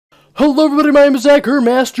Hello everybody, my name is Zach, your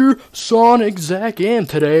Mastersoniczachm, and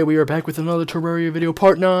today we are back with another Terraria video,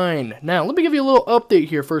 part 9. Now, let me give you a little update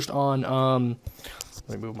here first on, let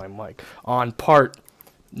me move my mic, on part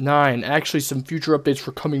 9. Actually, some future updates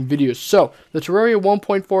for coming videos. So, the Terraria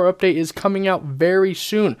 1.4 update is coming out very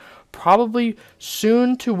soon. Probably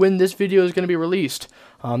soon to when this video is going to be released.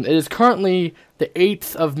 It is currently the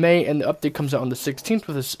 8th of May, and the update comes out on the 16th,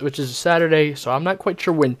 which is a Saturday, so I'm not quite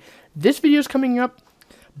sure when this video is coming up.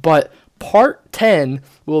 But part 10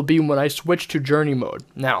 will be when I switch to journey mode.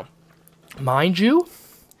 Now, mind you,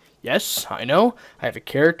 yes, I know, I have a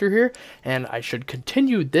character here, and I should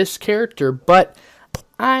continue this character, but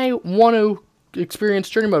I want to experience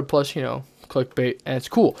journey mode plus, you know, clickbait, and it's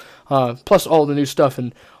cool. Plus all the new stuff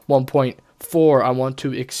in 1.4 I want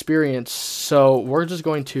to experience, so we're just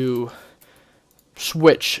going to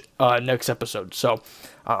switch next episode. So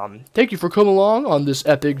thank you for coming along on this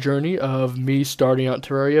epic journey of me starting out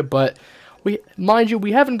Terraria, but mind you,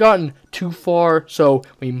 we haven't gotten too far, so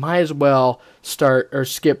we might as well start or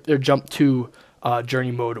skip or jump to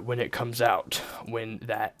journey mode when it comes out, when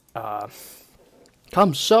that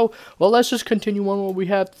comes. So, well, let's just continue on what we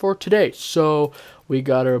have for today. So we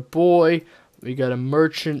got our boy, we got a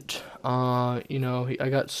merchant, you know, I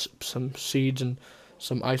got some seeds and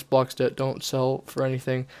some ice blocks that don't sell for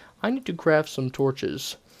anything. I need to craft some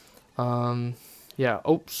torches. Yeah.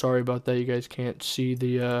 Oh, sorry about that. You guys can't see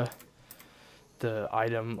the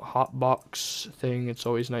item hotbox thing. It's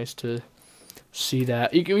always nice to see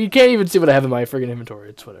that. You can't even see what I have in my friggin' inventory.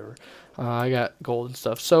 It's whatever. I got gold and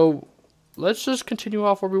stuff. So let's just continue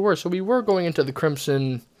off where we were. So we were going into the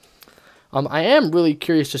Crimson. I am really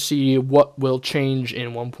curious to see what will change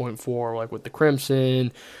in 1.4, like with the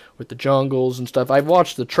Crimson, with the jungles and stuff. I've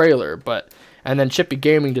watched the trailer, and then Chippy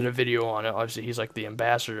Gaming did a video on it. Obviously, he's like the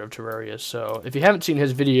ambassador of Terraria. So if you haven't seen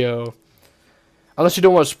his video, unless you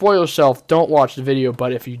don't want to spoil yourself, don't watch the video.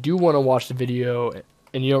 But if you do want to watch the video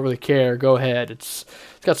and you don't really care, go ahead. It's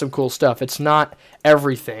got some cool stuff. It's not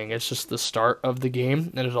everything. It's just the start of the game,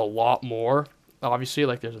 and there's a lot more. Obviously,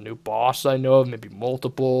 like there's a new boss I know of, maybe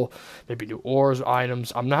multiple, maybe new ores,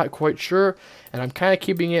 items. I'm not quite sure, and I'm kind of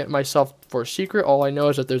keeping it myself for a secret. All I know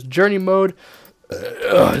is that there's journey mode.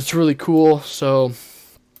 It's really cool, so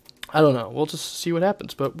I don't know. We'll just see what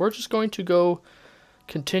happens, but we're just going to go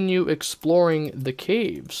continue exploring the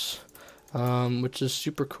caves, which is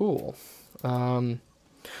super cool. But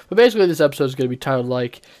basically, this episode is going to be titled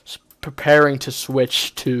like preparing to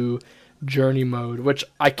switch to journey mode, which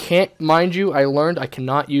I can't, mind you, I learned I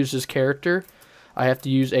cannot use this character. I have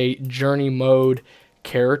to use a journey mode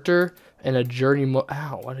character in a journey mode.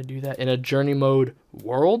 Ow, why did I do that? In a journey mode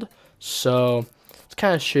world. So it's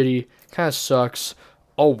kind of shitty, kind of sucks.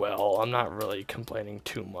 Oh well, I'm not really complaining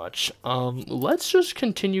too much. Let's just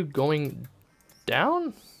continue going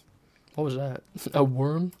down. What was that? A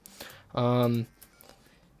worm?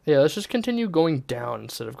 Yeah, let's just continue going down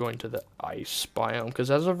instead of going to the ice biome, because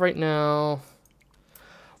as of right now,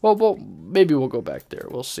 well, maybe we'll go back there.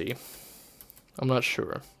 We'll see. I'm not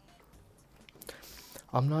sure.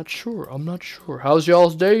 I'm not sure. How's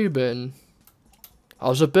y'all's day been?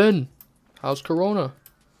 How's it been? How's Corona?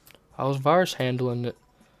 How's virus handling it?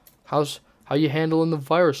 How you handling the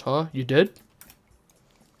virus, huh? You did?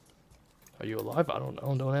 Are you alive? I don't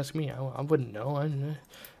know. Don't ask me. I wouldn't know. I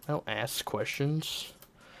don't ask questions.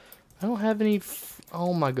 I don't have any.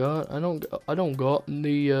 Oh my god! I don't got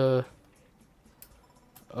the.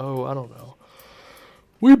 Oh, I don't know.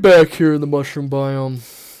 We back here in the mushroom biome.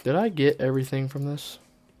 Did I get everything from this?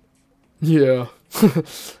 Yeah.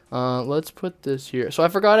 Let's put this here. So I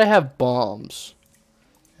forgot I have bombs,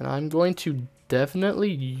 and I'm going to definitely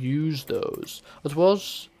use those as well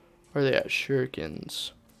as. Where are they at?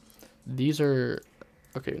 Shurikens. These are.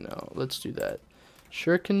 Okay, no. Let's do that.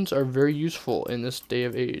 Shurikens are very useful in this day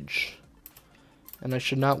of age, and I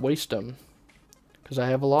should not waste them because I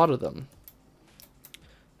have a lot of them.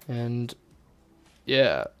 And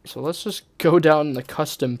yeah, so let's just go down the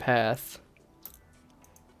custom path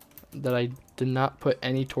that I did not put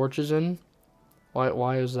any torches in.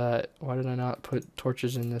 Why is that? Why did I not put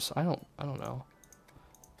torches in this? I don't know.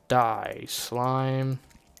 Die, slime.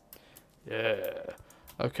 Yeah.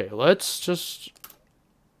 Okay, let's just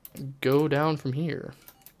go down from here.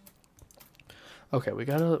 Okay, we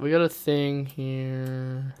got a thing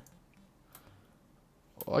here.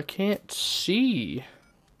 Oh, I can't see.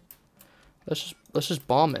 Let's just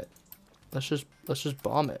bomb it. Let's just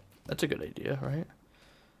bomb it. That's a good idea, right?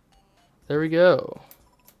 There we go.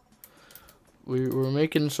 We're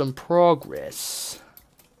making some progress.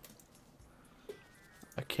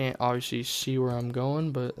 I can't obviously see where I'm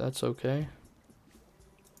going, but that's okay.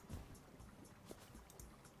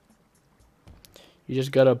 You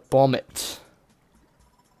just gotta bomb it.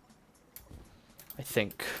 I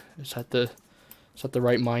think. Is that the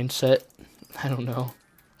right mindset? I don't know.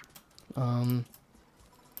 I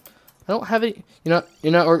don't have any,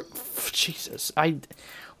 or Jesus. I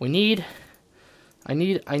need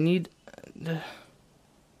did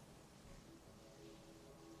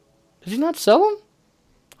he not sell them?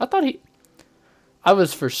 I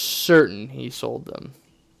was for certain he sold them.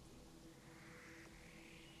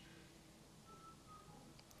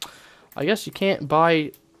 I guess you can't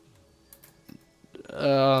buy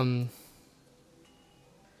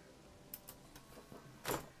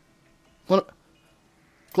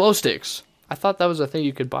glow sticks. I thought that was a thing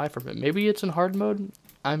you could buy from it. Maybe it's in hard mode.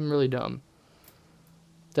 I'm really dumb.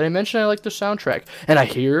 Did I mention I like the soundtrack? And I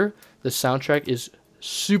hear the soundtrack is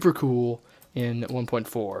super cool in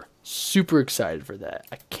 1.4. Super excited for that.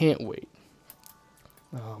 I can't wait.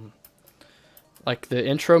 Like the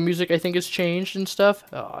intro music, I think, has changed and stuff.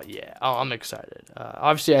 Oh yeah, I'm excited.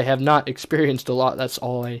 Obviously, I have not experienced a lot. That's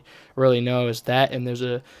all I really know is that, and there's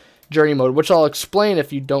a journey mode, which I'll explain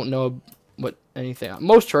if you don't know what anything.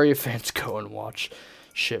 Most Terraria fans go and watch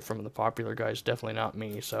shit from the popular guys. Definitely not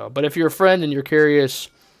me. So, but if you're a friend and you're curious,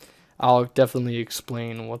 I'll definitely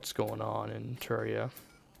explain what's going on in Terraria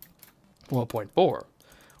 1.4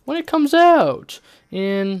 when it comes out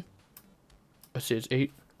in. Let's see, it's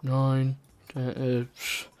 8, 9. 8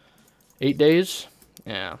 days?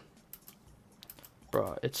 Yeah.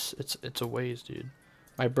 Bro, it's a ways, dude.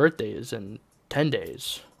 My birthday is in 10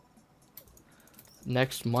 days.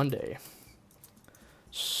 Next Monday.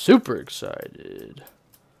 Super excited.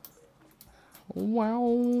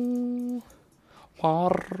 Wow.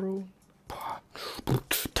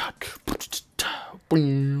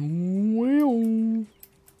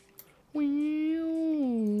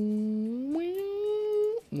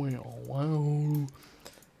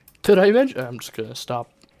 Did I mention? I'm just gonna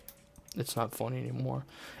stop. It's not funny anymore.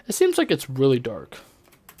 It seems like it's really dark.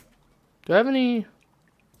 Do I have any?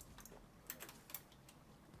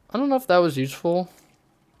 I don't know if that was useful.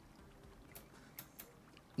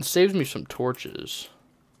 It saves me some torches.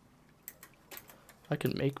 I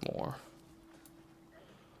can make more.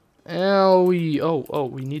 Owie. Oh,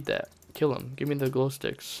 we need that. Kill him. Give me the glow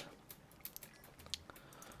sticks.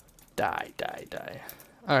 Die.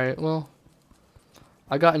 Alright, well.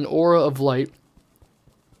 I got an aura of light.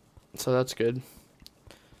 So that's good.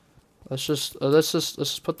 Let's just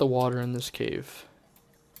put the water in this cave.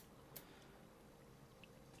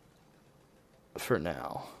 For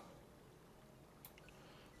now.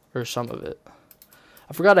 Or some of it.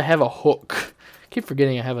 I forgot I have a hook. I keep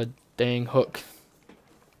forgetting I have a dang hook.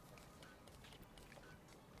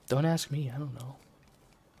 Don't ask me, I don't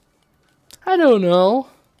know.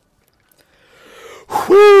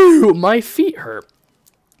 Whew, my feet hurt.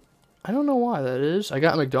 I don't know why that is. I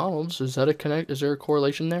got McDonald's. Is that a connect? Is there a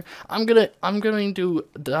correlation there? I'm gonna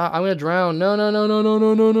drown. No.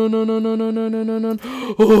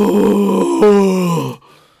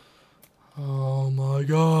 Oh my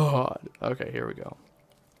god. Okay, here we go.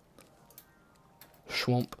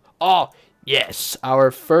 Schwump. Oh, yes. Our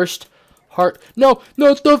first heart. No,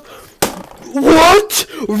 the. What?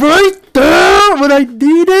 Right there when I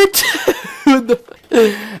need it?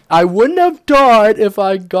 I wouldn't have died if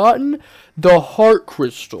I gotten the heart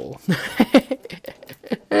crystal.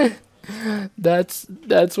 That's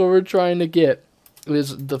what we're trying to get.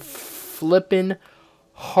 Is the flippin'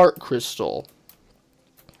 heart crystal.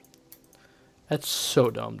 That's so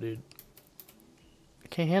dumb, dude. I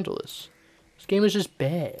can't handle this. This game is just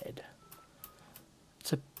bad.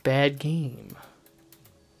 It's a bad game.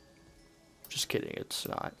 Just kidding, it's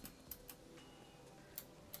not.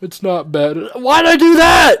 It's not bad. Why did I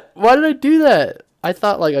do that? I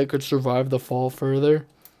thought like I could survive the fall further.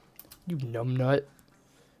 You numbnut.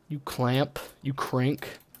 You clamp. You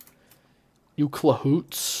crank. You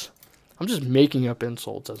clahoots. I'm just making up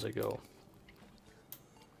insults as I go.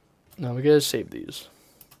 Now we gotta save these.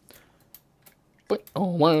 But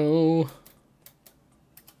oh wow.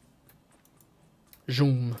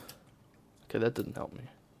 Zoom. Okay, that didn't help me.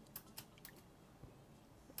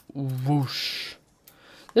 Whoosh.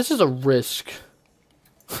 This is a risk.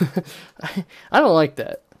 I don't like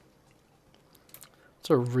that. It's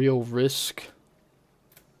a real risk.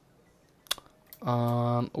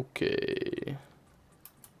 Okay.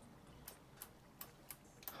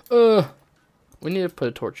 We need to put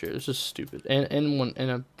a torch here. This is stupid.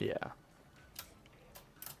 Yeah.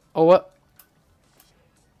 Oh, what?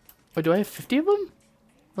 Wait, do I have 50 of them?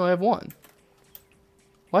 No, I have one.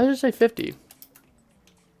 Why did it say 50?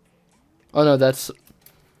 Oh, no, that's...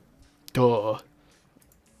 Duh.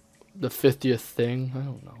 The 50th thing? I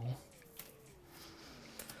don't know.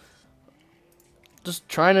 just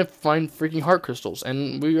trying to find freaking heart crystals,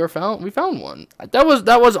 and we found one. That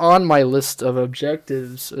was on my list of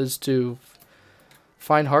objectives, is to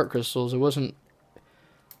find heart crystals. It wasn't.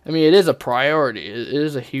 I mean, it is a priority. It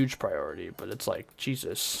is a huge priority, but it's like,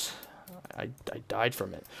 Jesus, I died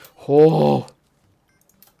from it. Oh.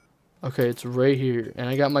 Okay, it's right here, and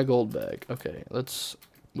I got my gold bag. Okay, let's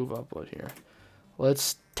move up out here.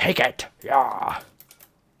 Let's take it. Yeah.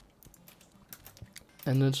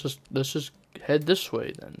 And let's just head this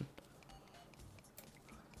way then.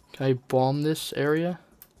 Can I bomb this area?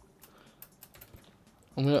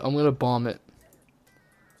 I'm gonna bomb it.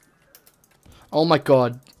 Oh my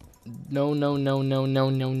god. No, no, no, no, no,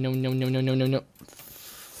 no, no, no, no, no, no, no, no.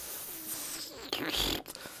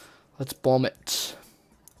 Let's bomb it.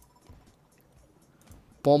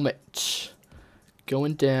 Bomb it.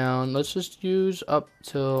 Going down. Let's just use up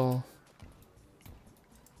till...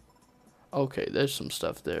 Okay, there's some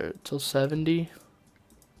stuff there. Till 70.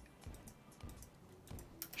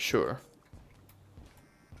 Sure.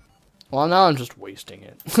 Well, now I'm just wasting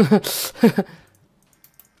it.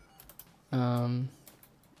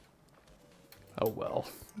 Oh well.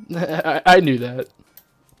 I knew that.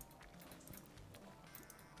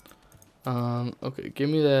 Okay, give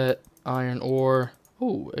me that iron ore.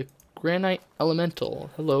 Oh, a granite elemental.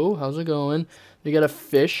 Hello, how's it going? We got a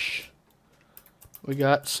fish. We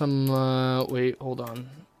got some, wait, hold on.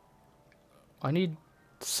 I need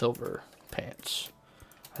silver pants.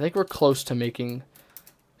 I think we're close to making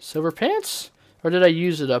silver pants? Or did I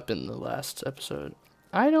use it up in the last episode?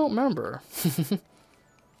 I don't remember.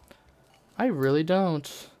 I really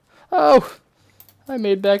don't. Oh! I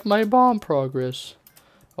made back my bomb progress.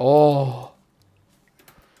 Oh.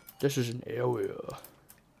 This is an area.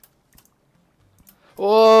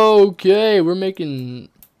 Okay, we're making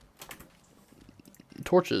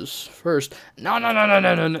torches first. No, no, no, no,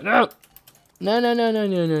 no, no, no, no. No, no, no, no,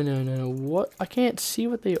 no, no, no, no. What? I can't see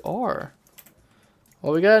what they are.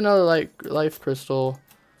 Well, we got another life crystal.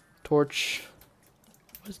 Torch.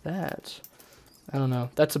 What is that? I don't know.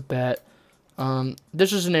 That's a bat.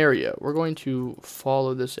 This is an area. We're going to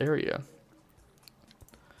follow this area.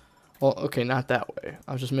 Well, okay, not that way.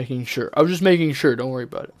 I was just making sure. Don't worry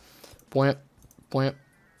about it. Bwamp. Bwamp.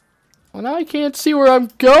 Well, now I can't see where I'm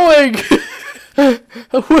going.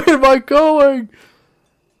 Where am I going?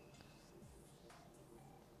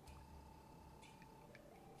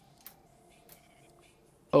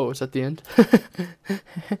 Oh, is that the end?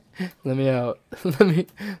 Let me out.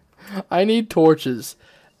 I need torches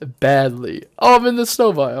badly. Oh, I'm in the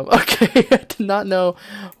snow biome. Okay, I did not know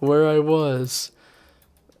where I was.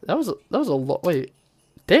 That was a wait.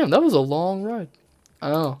 Damn, that was a long ride.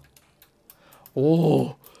 Oh.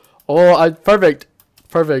 Oh. Oh, perfect.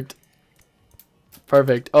 Perfect.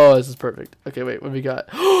 Perfect. Oh, this is perfect. Okay, wait, what do we got?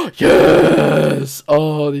 Yes!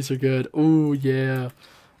 Oh, these are good. Ooh, yeah.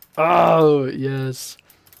 Oh, yes.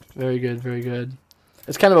 Very good, very good.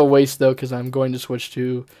 It's kind of a waste, though, because I'm going to switch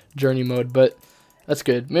to journey mode, but that's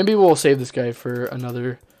good. Maybe we'll save this guy for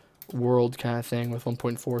another world kind of thing with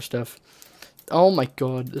 1.4 stuff. Oh my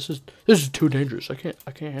god, this is too dangerous. I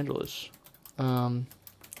can't handle this. How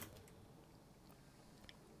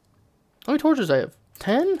many torches I have?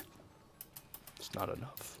 10? It's not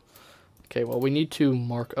enough. Okay, well, we need to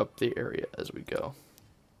mark up the area as we go.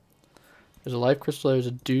 There's a life crystal. There's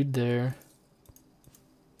a dude there.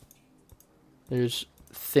 There's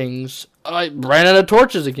things. I ran out of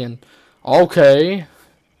torches again. Okay.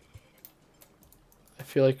 I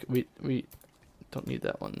feel like we don't need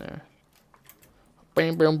that one there.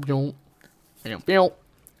 We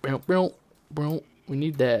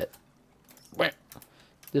need that.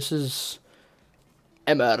 This is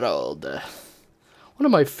emerald. One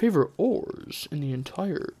of my favorite ores in the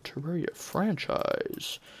entire Terraria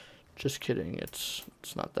franchise. Just kidding. It's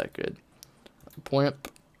not that good. Bwamp.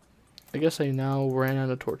 I guess I now ran out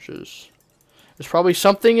of torches. There's probably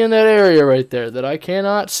something in that area right there that I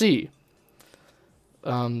cannot see.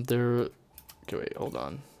 Okay, wait, hold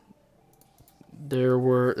on.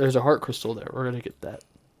 There's a heart crystal there. We're gonna get that.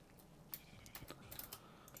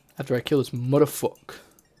 After I kill this motherfucker.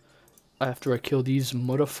 After I kill these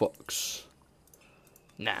motherfucks.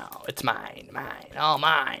 Now it's mine, all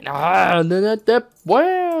mine. Ah,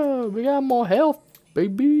 wow, we got more health,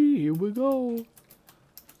 baby. Here we go.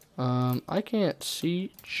 I can't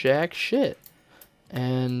see jack shit.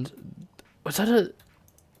 And was that a?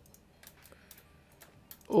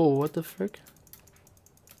 Oh, what the frick?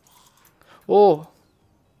 Oh.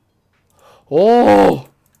 Oh.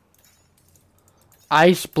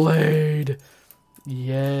 Ice blade.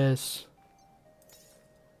 Yes.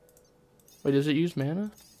 Wait, does it use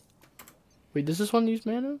mana? Wait, does this one use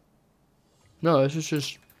mana? No, this is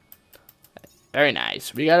just very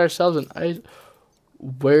nice. We got ourselves an ice.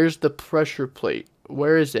 Where's the pressure plate?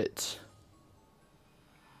 Where is it?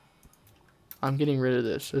 I'm getting rid of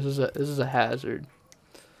this. This is a hazard.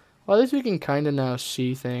 Well, at least we can kind of now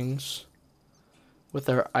see things with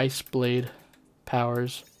our ice blade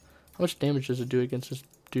powers. How much damage does it do against this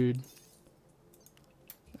dude?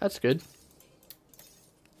 That's good.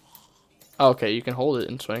 Okay, you can hold it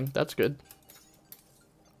and swing. That's good.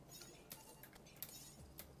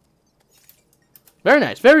 Very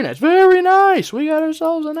nice, very nice, very nice! We got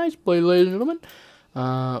ourselves a nice blade, ladies and gentlemen.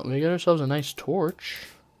 We got ourselves a nice torch.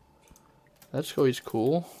 That's always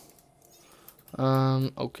cool.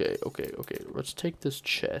 Okay. Let's take this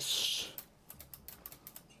chest.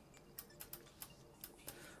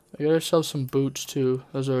 We got ourselves some boots too.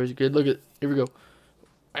 Those are always good. Look at, here we go.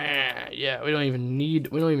 Yeah, we don't even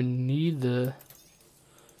need the.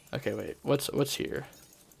 Okay, wait. What's here?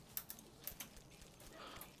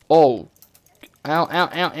 Oh. Ow, ow,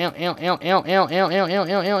 ow, ow, ow, ow, ow, ow, ow, ow, ow,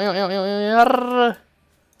 ow, ow, ow, ow,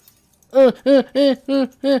 ow.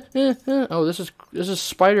 Oh, this is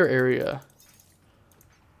spider area.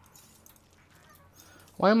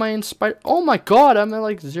 Why am I in spider? Oh my god, I'm at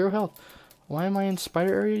like 0 health. Why am I in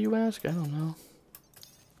spider area, you ask? I don't know.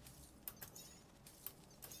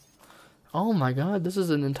 Oh my god, this is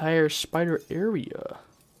an entire spider area.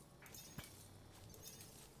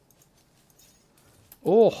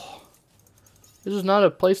 Oh. This is not a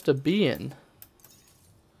place to be in.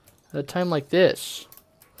 At a time like this.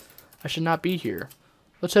 I should not be here.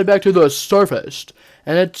 Let's head back to the surface.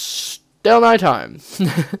 And it's still nighttime.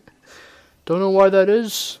 Don't know why that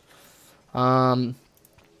is. Okay.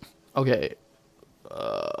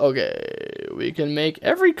 Okay. We can make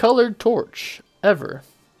every colored torch ever.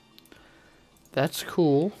 That's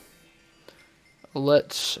cool.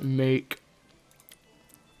 Let's make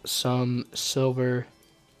some silver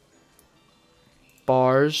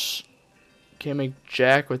bars. Can't make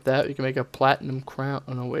jack with that. We can make a platinum crown.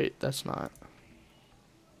 Oh no, wait, that's not.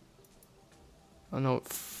 Oh no,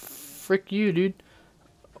 frick you, dude.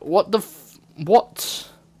 What the what?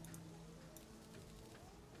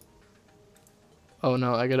 Oh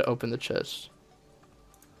no, I gotta open the chest.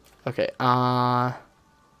 Okay,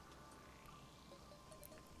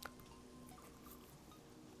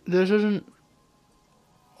 this isn't.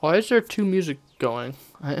 Why is there 2 music going?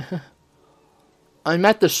 I'm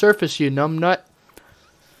at the surface, you numbnut.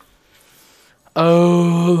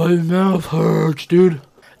 Oh, my mouth hurts, dude.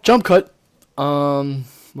 Jump cut. Where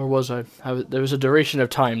was I? There was a duration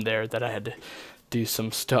of time there that I had to do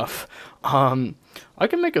some stuff. I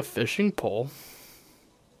can make a fishing pole.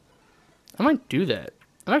 I might do that.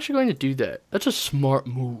 I'm actually going to do that. That's a smart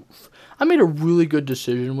move. I made a really good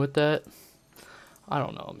decision with that. I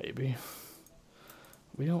don't know, maybe.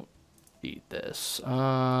 We don't need this.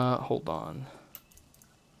 Hold on.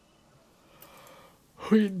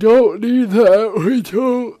 We don't need that. We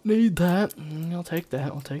don't need that. I'll take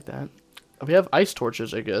that. I'll take that. We have ice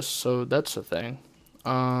torches, I guess, so that's the thing.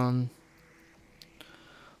 I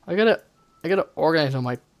gotta organize all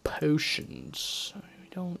my potions. I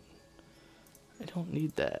don't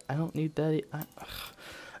need that. I don't need that.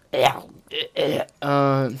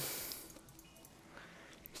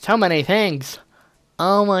 So many things.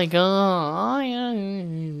 Oh my god.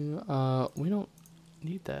 We don't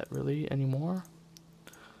need that really anymore.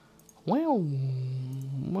 Well.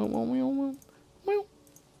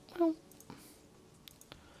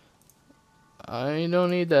 I don't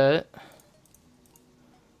need that.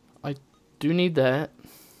 I do need that.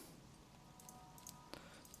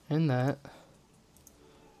 And that.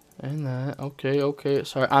 And that. Okay.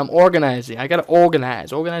 Sorry, I'm organizing. I gotta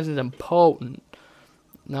organize. Organizing is important.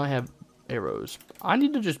 Now I have arrows. I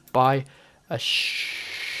need to just buy a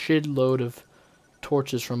shitload of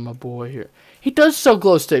torches from my boy here. He does sell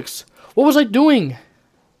glow sticks. What was I doing?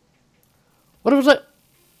 What was I?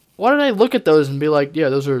 Why did I look at those and be like, yeah,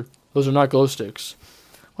 those are not glow sticks?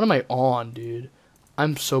 What am I on, dude?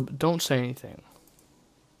 I'm so. Don't say anything.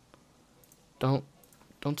 Don't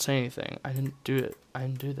say anything. I didn't do it. I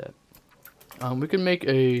didn't do that. We can make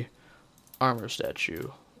a armor statue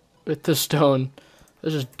with the stone.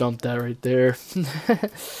 Let's just dump that right there.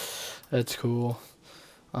 That's cool.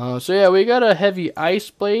 So yeah, we got a heavy ice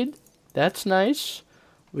blade. That's nice.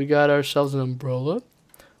 We got ourselves an umbrella.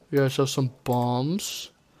 We got ourselves some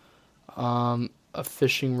bombs. A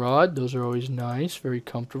fishing rod. Those are always nice. Very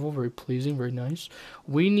comfortable. Very pleasing. Very nice.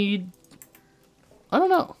 We need. I don't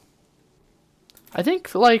know. I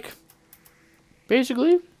think like.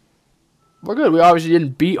 Basically, we're good. We obviously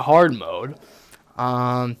didn't beat hard mode.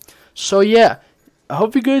 So yeah. I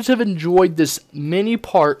hope you guys have enjoyed this mini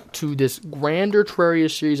part to this grander Terraria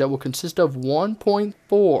series that will consist of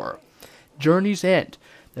 1.4 Journey's End.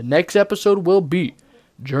 The next episode will be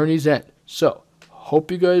Journey's End. So, hope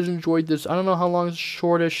you guys enjoyed this. I don't know how long it's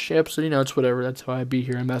shortish episode, it's whatever. That's how I be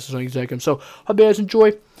here in Mastersoniczachm. So, hope you guys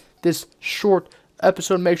enjoy this short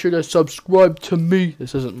episode. Make sure to subscribe to me.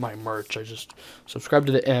 This isn't my merch. I just subscribe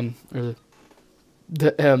to the M, or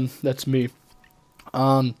the M. That's me.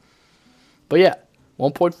 But yeah,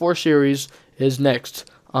 1.4 series is next.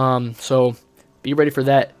 So be ready for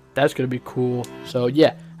that. That's gonna be cool. So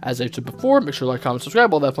yeah, as I said before, make sure to like, comment,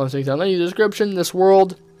 subscribe, all that fun things down in the description. This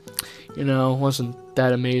world, wasn't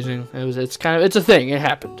that amazing. It's a thing. It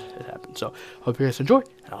happened. So hope you guys enjoy,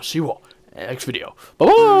 and I'll see you all in the next video. Bye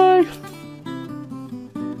bye.